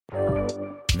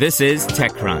This is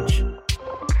TechCrunch.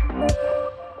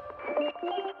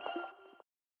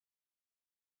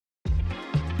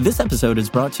 This episode is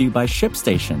brought to you by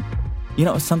ShipStation. You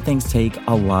know, some things take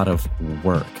a lot of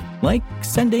work, like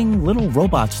sending little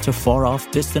robots to far-off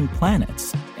distant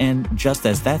planets. And just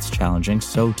as that's challenging,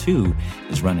 so too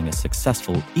is running a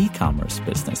successful e-commerce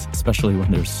business, especially when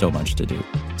there's so much to do.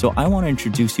 So I want to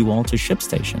introduce you all to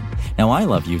ShipStation. Now, I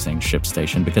love using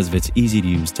ShipStation because of its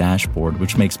easy-to-use dashboard,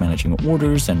 which makes managing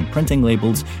orders and printing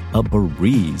labels a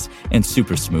breeze and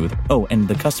super smooth. Oh, and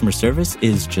the customer service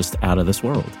is just out of this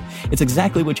world. It's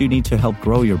exactly what you need to help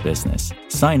grow your business.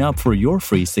 Sign up for your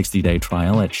free 60-day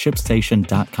trial at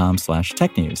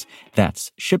shipstation.com/technews.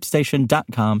 That's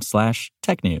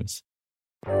shipstation.com/technews.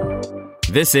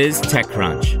 This is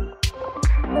TechCrunch.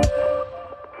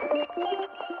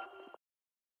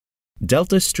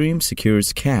 DeltaStream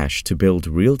secures cash to build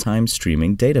real-time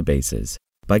streaming databases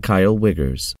by Kyle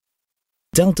Wiggers.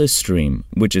 DeltaStream,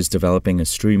 which is developing a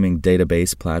streaming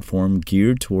database platform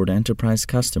geared toward enterprise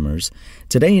customers,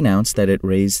 today announced that it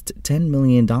raised $10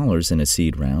 million in a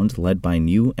seed round led by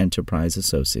new enterprise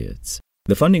associates.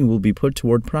 The funding will be put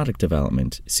toward product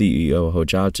development, CEO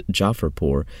Hojat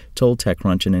Jafarpour told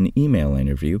TechCrunch in an email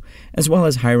interview, as well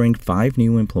as hiring 5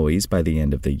 new employees by the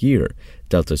end of the year.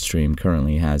 DeltaStream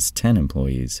currently has 10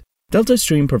 employees.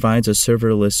 DeltaStream provides a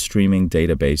serverless streaming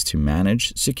database to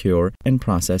manage, secure, and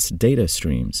process data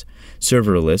streams.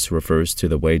 Serverless refers to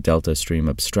the way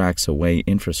DeltaStream abstracts away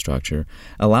infrastructure,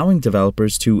 allowing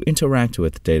developers to interact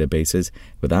with databases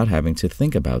without having to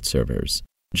think about servers.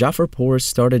 Jafarpour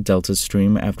started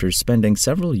DeltaStream after spending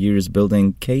several years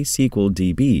building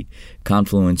KSQLDB,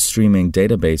 Confluent's streaming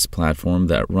database platform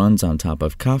that runs on top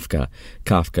of Kafka,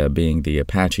 Kafka being the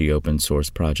Apache open-source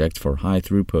project for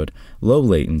high-throughput,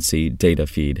 low-latency data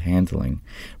feed handling.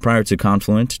 Prior to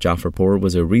Confluent, Jafarpour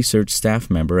was a research staff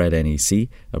member at NEC,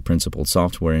 a principal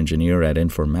software engineer at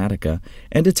Informatica,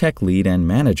 and a tech lead and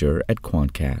manager at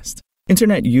Quantcast.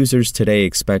 Internet users today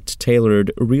expect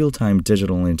tailored, real-time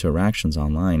digital interactions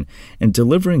online, and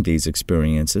delivering these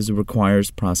experiences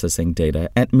requires processing data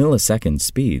at millisecond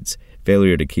speeds.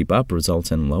 Failure to keep up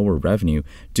results in lower revenue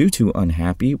due to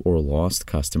unhappy or lost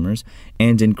customers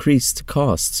and increased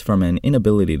costs from an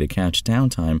inability to catch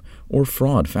downtime or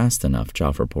fraud fast enough,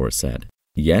 Jafarpour said.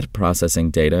 Yet,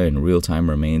 processing data in real time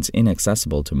remains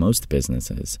inaccessible to most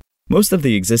businesses. Most of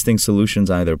the existing solutions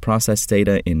either process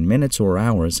data in minutes or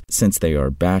hours since they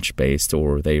are batch-based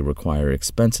or they require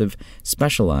expensive,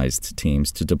 specialized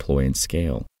teams to deploy and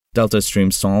scale.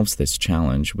 DeltaStream solves this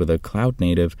challenge with a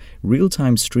cloud-native,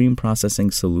 real-time stream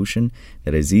processing solution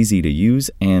that is easy to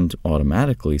use and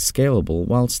automatically scalable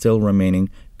while still remaining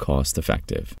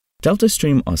cost-effective.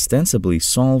 DeltaStream ostensibly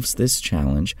solves this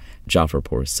challenge,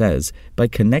 Jafarpour says, by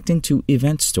connecting to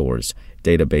event stores,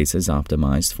 databases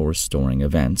optimized for storing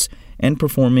events, and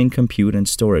performing compute and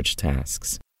storage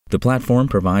tasks. The platform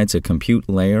provides a compute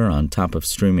layer on top of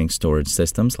streaming storage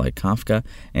systems like Kafka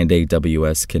and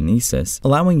AWS Kinesis,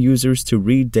 allowing users to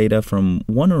read data from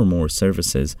one or more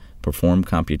services, perform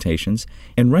computations,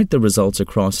 and write the results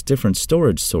across different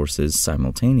storage sources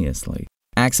simultaneously.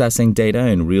 Accessing data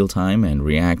in real time and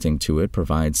reacting to it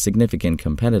provides significant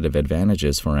competitive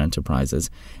advantages for enterprises,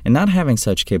 and not having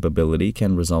such capability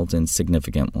can result in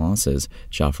significant losses,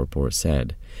 Jafarpour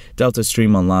said.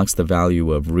 DeltaStream unlocks the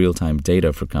value of real-time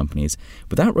data for companies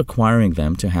without requiring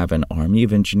them to have an army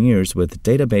of engineers with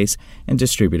database and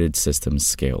distributed systems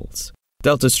skills.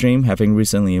 DeltaStream, having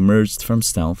recently emerged from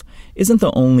stealth, isn't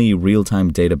the only real-time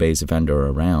database vendor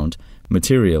around.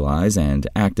 Materialize and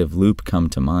Active Loop come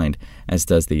to mind, as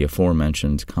does the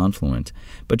aforementioned Confluent.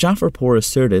 But Jafarpour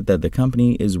asserted that the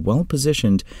company is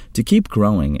well-positioned to keep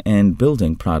growing and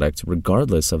building products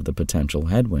regardless of the potential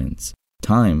headwinds.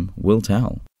 Time will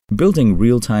tell. Building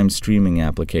real-time streaming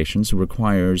applications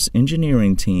requires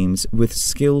engineering teams with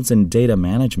skills in data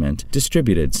management,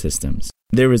 distributed systems.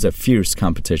 There is a fierce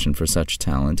competition for such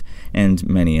talent, and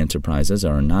many enterprises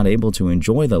are not able to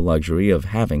enjoy the luxury of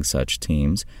having such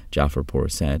teams,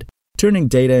 Jafarpour said. Turning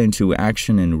data into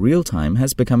action in real time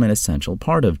has become an essential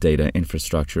part of data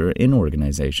infrastructure in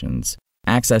organizations.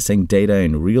 Accessing data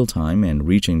in real time and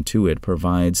reaching to it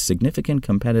provides significant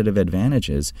competitive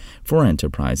advantages for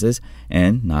enterprises,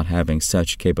 and not having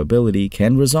such capability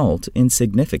can result in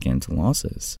significant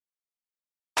losses.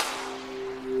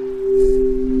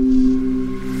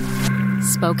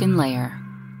 Spoken Layer.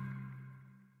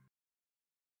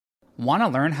 Want to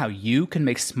learn how you can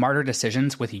make smarter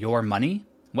decisions with your money?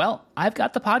 Well, I've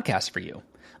got the podcast for you.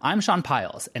 I'm Sean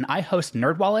Piles, and I host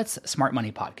NerdWallet's Smart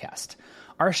Money Podcast.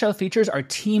 Our show features our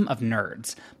team of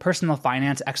nerds, personal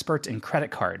finance experts in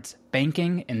credit cards,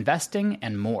 banking, investing,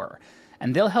 and more.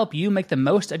 and they'll help you make the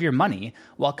most of your money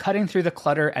while cutting through the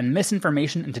clutter and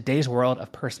misinformation in today's world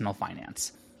of personal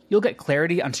finance. You'll get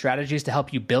clarity on strategies to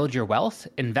help you build your wealth,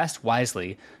 invest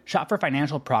wisely, shop for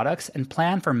financial products, and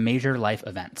plan for major life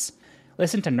events.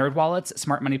 Listen to NerdWallet's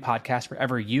Smart Money Podcast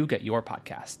wherever you get your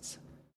podcasts.